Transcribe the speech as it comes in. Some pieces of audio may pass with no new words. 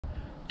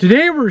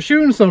Today we're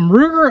shooting some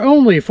Ruger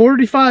only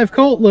 45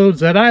 Colt loads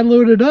that I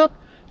loaded up,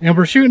 and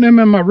we're shooting them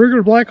in my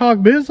Ruger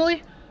Blackhawk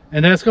Bisley,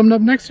 and that's coming up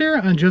next here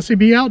on Jesse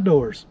B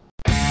Outdoors.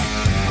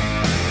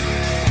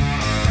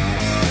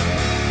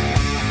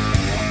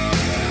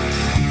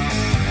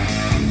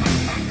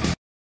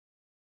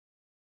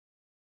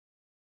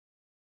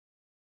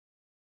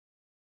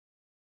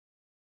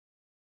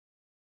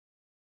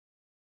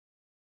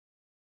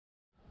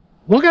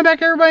 Welcome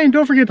back everybody, and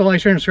don't forget to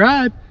like, share, and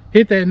subscribe.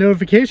 Hit that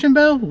notification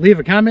bell. Leave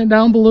a comment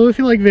down below if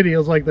you like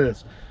videos like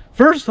this.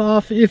 First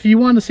off, if you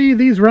want to see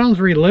these rounds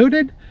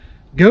reloaded,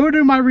 go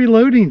to my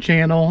reloading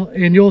channel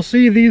and you'll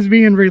see these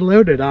being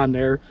reloaded on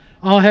there.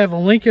 I'll have a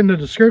link in the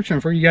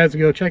description for you guys to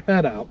go check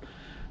that out.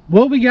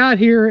 What we got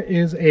here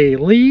is a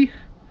Lee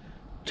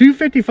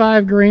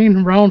 255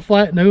 grain round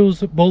flat nose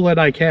bullet.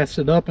 I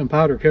casted up and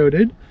powder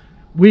coated.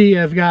 We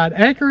have got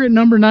accurate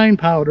number 9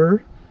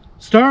 powder,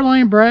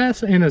 Starline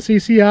brass, and a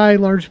CCI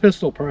large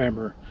pistol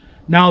primer.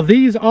 Now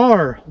these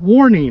are,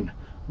 warning,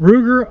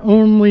 Ruger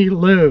only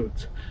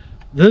loads.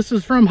 This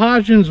is from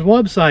Hodgins'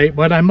 website,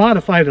 but I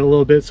modified it a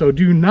little bit, so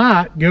do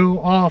not go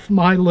off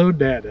my load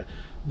data.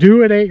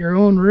 Do it at your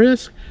own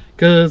risk,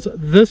 because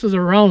this is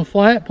a round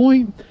flat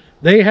point.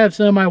 They have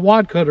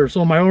semi-wad cutter,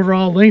 so my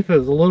overall length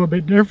is a little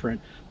bit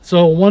different.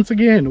 So once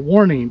again,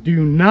 warning,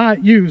 do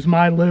not use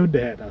my load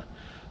data.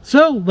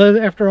 So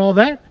after all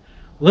that,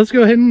 let's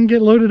go ahead and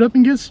get loaded up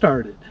and get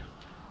started.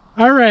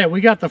 All right,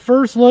 we got the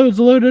first loads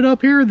loaded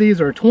up here. These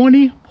are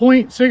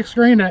 20.6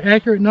 grain at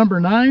accurate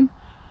number 9.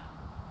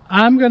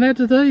 I'm gonna have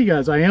to tell you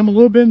guys, I am a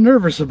little bit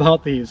nervous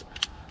about these.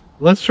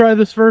 Let's try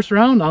this first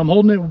round. I'm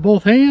holding it with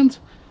both hands,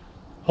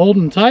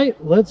 holding tight.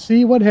 Let's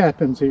see what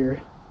happens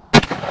here.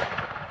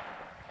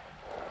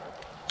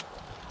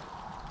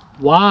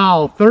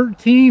 Wow,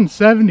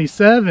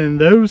 1377.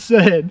 Those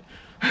said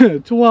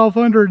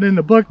 1200 in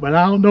the book, but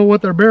I don't know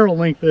what their barrel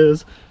length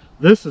is.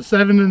 This is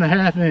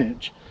 7.5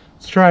 inch.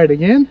 Let's try it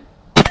again.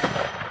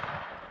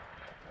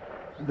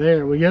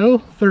 There we go,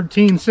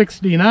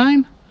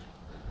 1369.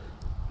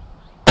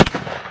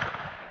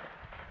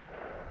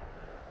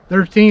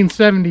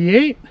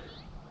 1378.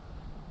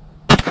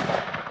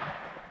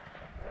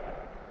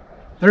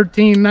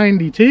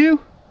 1392.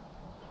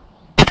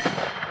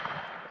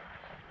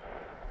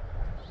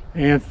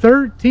 And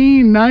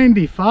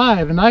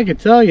 1395. And I can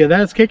tell you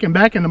that's kicking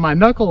back into my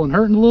knuckle and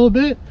hurting a little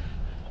bit.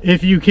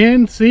 If you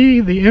can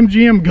see the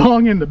MGM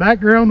gong in the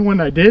background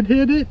when I did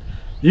hit it,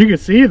 you can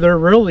see they're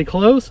really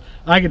close.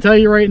 I can tell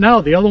you right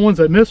now, the other ones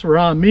that missed were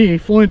on me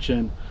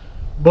flinching.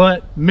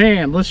 But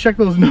man, let's check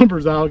those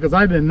numbers out, because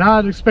I did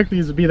not expect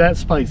these to be that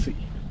spicy.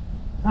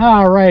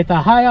 All right,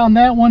 the high on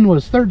that one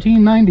was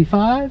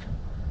 1395.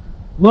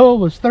 Low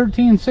was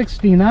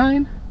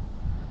 1369.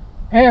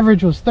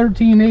 Average was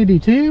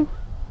 1382.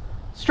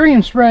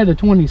 Stream spread of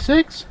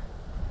 26.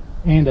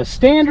 And a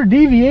standard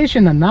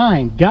deviation of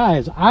 9.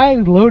 Guys, I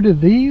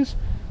loaded these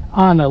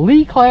on a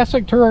Lee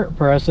Classic turret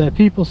press that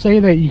people say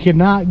that you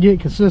cannot get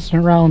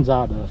consistent rounds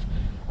out of.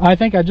 I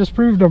think I just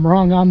proved them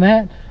wrong on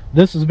that.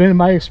 This has been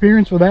my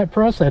experience with that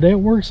press, that it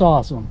works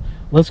awesome.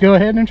 Let's go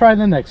ahead and try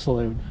the next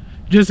load.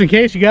 Just in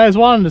case you guys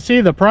wanted to see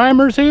the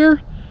primers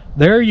here,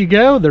 there you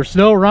go. They're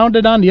still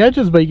rounded on the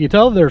edges, but you can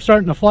tell they're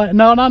starting to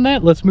flatten out on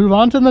that. Let's move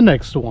on to the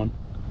next one.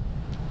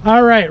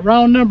 All right,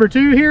 round number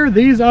 2 here.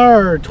 These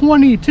are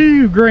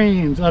 22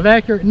 grains of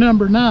accurate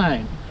number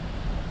 9.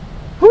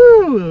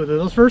 Whew,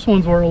 those first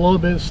ones were a little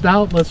bit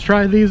stout. Let's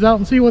try these out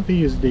and see what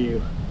these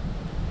do.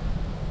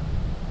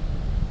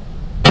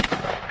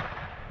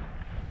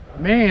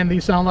 Man,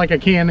 these sound like a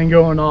cannon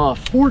going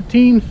off.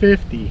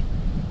 1450.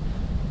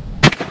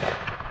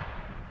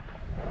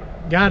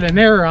 Got an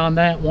error on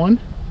that one.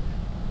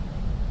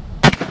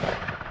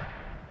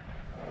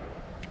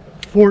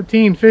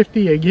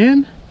 1450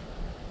 again.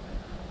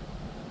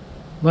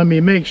 Let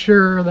me make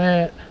sure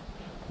that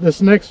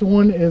this next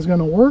one is going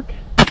to work.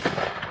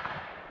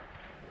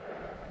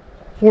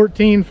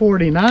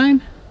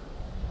 1449.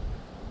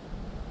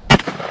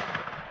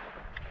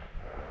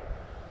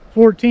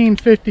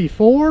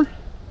 1454.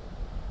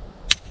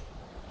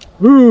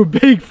 Ooh,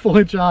 big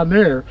flinch on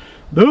there.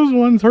 Those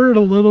ones hurt a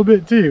little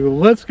bit too.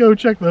 Let's go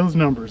check those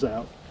numbers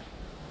out.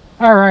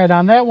 All right,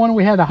 on that one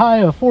we had a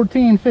high of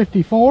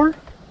 1454.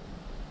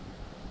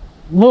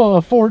 Low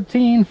of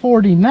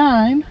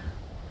 1449.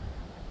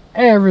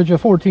 Average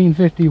of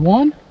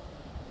 1451.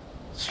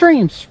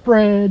 Stream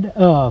spread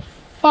of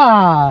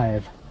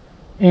 5.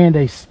 And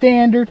a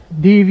standard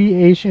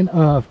deviation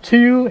of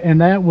 2.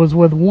 And that was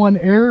with 1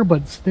 error,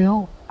 but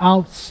still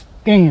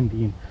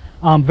outstanding.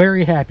 I'm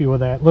very happy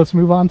with that. Let's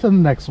move on to the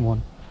next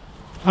one.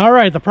 All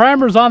right, the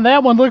primers on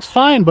that one looks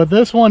fine, but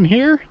this one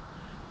here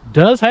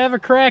does have a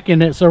crack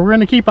in it. So we're going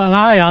to keep an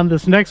eye on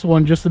this next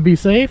one just to be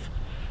safe,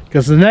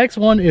 because the next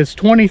one is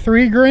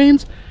 23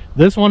 grains.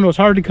 This one was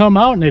hard to come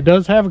out, and it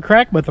does have a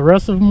crack, but the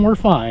rest of them were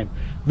fine.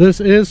 This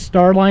is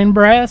Starline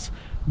brass,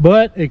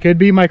 but it could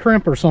be my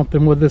crimp or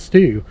something with this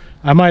too.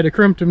 I might have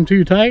crimped them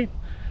too tight,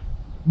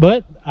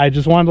 but I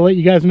just wanted to let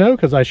you guys know,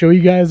 because I show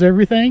you guys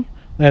everything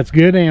that's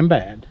good and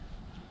bad.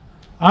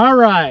 All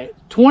right,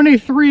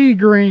 23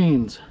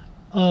 grains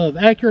of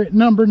accurate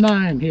number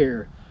 9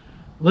 here.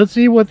 Let's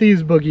see what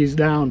these boogies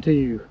down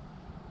to.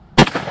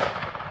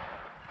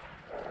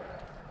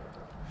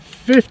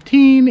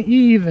 15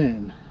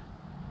 even.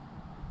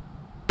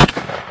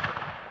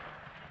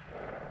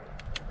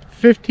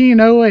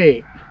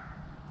 1508.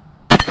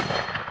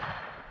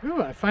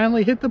 Ooh, I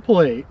finally hit the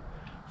plate.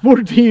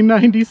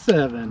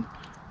 1497.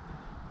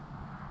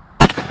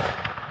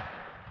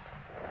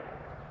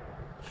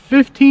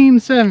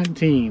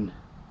 1517.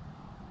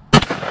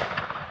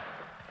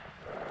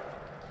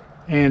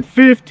 And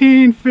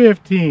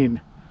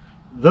 1515.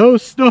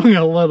 Those stung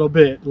a little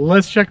bit.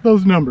 Let's check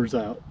those numbers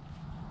out.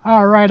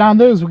 All right, on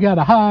those we got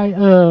a high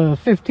of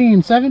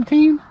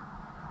 1517,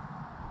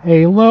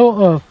 a low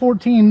of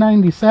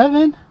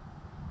 1497,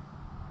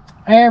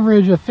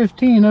 average of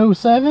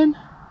 1507,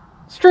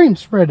 stream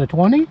spread of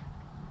 20,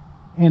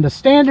 and a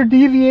standard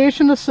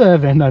deviation of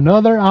 7.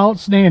 Another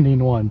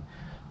outstanding one.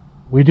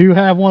 We do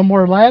have one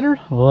more ladder.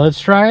 Let's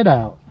try it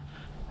out.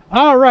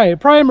 All right,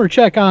 primer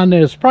check on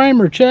this.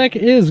 Primer check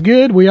is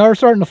good. We are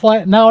starting to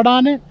flatten out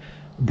on it.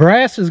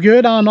 Brass is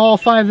good on all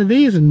 5 of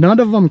these, and none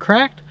of them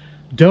cracked.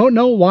 Don't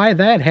know why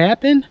that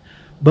happened,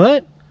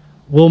 but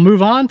we'll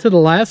move on to the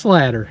last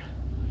ladder.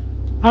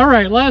 All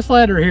right, last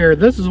ladder here.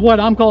 This is what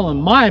I'm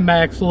calling my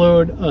max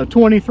load of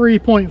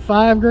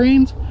 23.5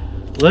 grains.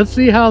 Let's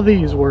see how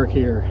these work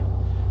here.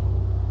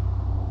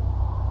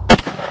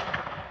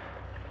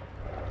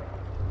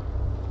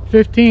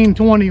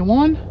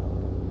 $15.21,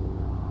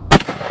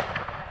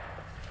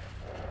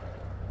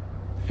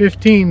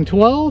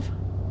 $15.12,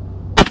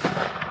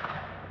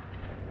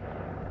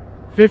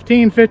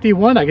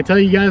 $15.51. I can tell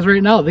you guys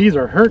right now, these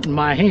are hurting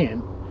my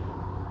hand.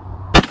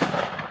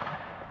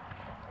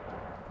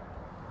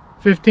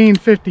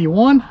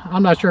 $15.51.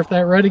 I'm not sure if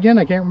that read again.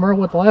 I can't remember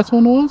what the last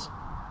one was.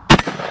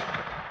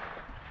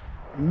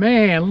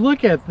 Man,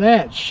 look at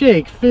that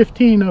shake.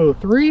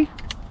 $15.03.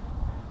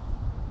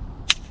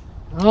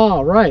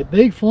 All right,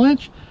 big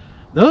flinch.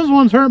 Those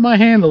ones hurt my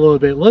hand a little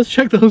bit. Let's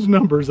check those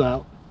numbers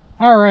out.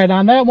 All right,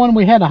 on that one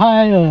we had a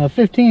high of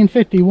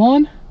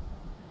 $15.51,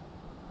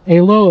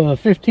 a low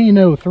of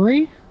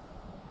 $15.03,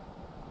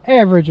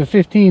 average of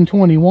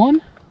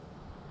 $15.21,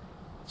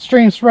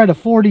 stream spread of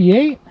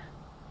 48,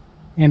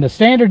 and a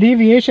standard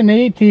deviation of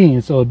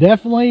 18. So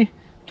definitely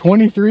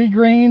 23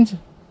 grains.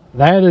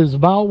 That is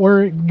about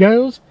where it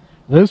goes.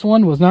 This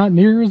one was not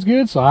near as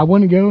good, so I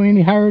wouldn't go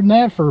any higher than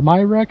that for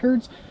my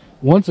records.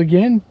 Once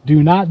again,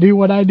 do not do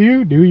what I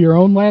do. Do your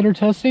own ladder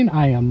testing.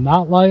 I am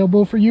not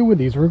liable for you with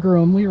these Ruger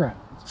only rounds.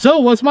 So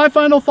what's my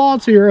final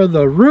thoughts here of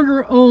the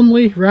Ruger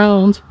only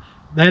rounds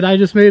that I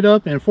just made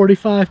up in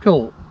 45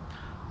 Colt?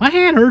 My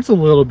hand hurts a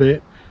little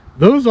bit.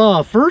 Those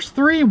first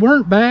 3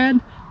 weren't bad.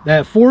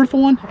 That 4th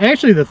one,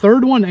 actually the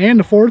 3rd one and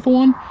the 4th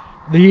one,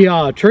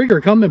 the trigger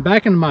coming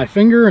back into my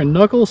finger and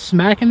knuckles,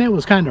 smacking it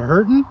was kind of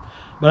hurting.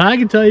 But I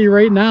can tell you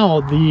right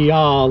now, the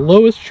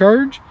lowest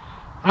charge,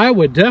 I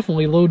would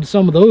definitely load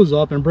some of those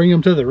up and bring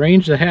them to the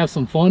range to have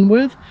some fun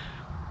with.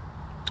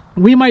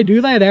 We might do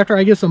that after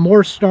I get some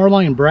more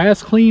Starline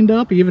brass cleaned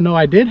up, even though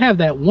I did have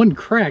that one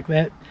crack.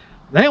 That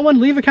one,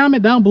 leave a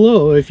comment down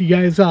below if you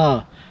guys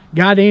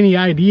got any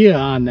idea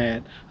on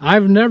that.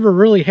 I've never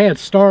really had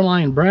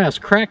Starline brass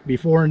crack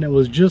before, and it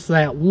was just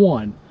that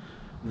one.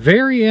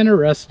 Very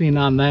interesting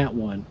on that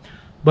one.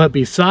 But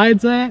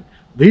besides that,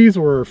 these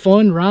were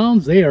fun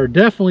rounds. They are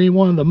definitely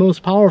one of the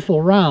most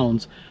powerful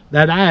rounds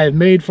that I have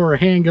made for a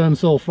handgun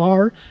so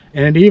far.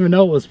 And even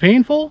though it was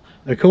painful,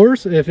 of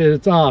course, if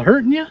it's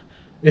hurting you,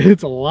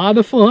 it's a lot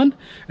of fun.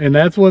 And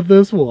that's what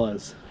this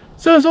was.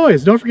 So as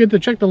always, don't forget to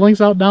check the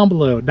links out down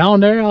below. Down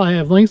there, I'll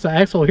have links to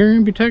Axle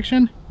Hearing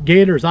Protection,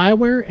 Gators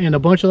Eyewear, and a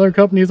bunch of other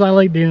companies I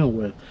like dealing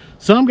with.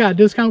 Some got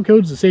discount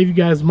codes to save you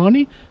guys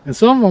money, and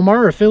some of them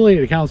are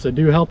affiliate accounts that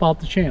do help out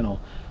the channel.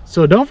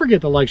 So don't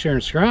forget to like, share,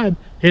 and subscribe.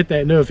 Hit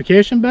that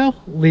notification bell.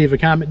 Leave a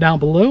comment down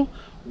below.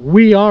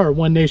 We are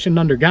One Nation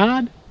Under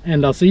God,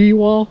 and I'll see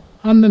you all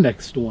on the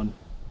next one.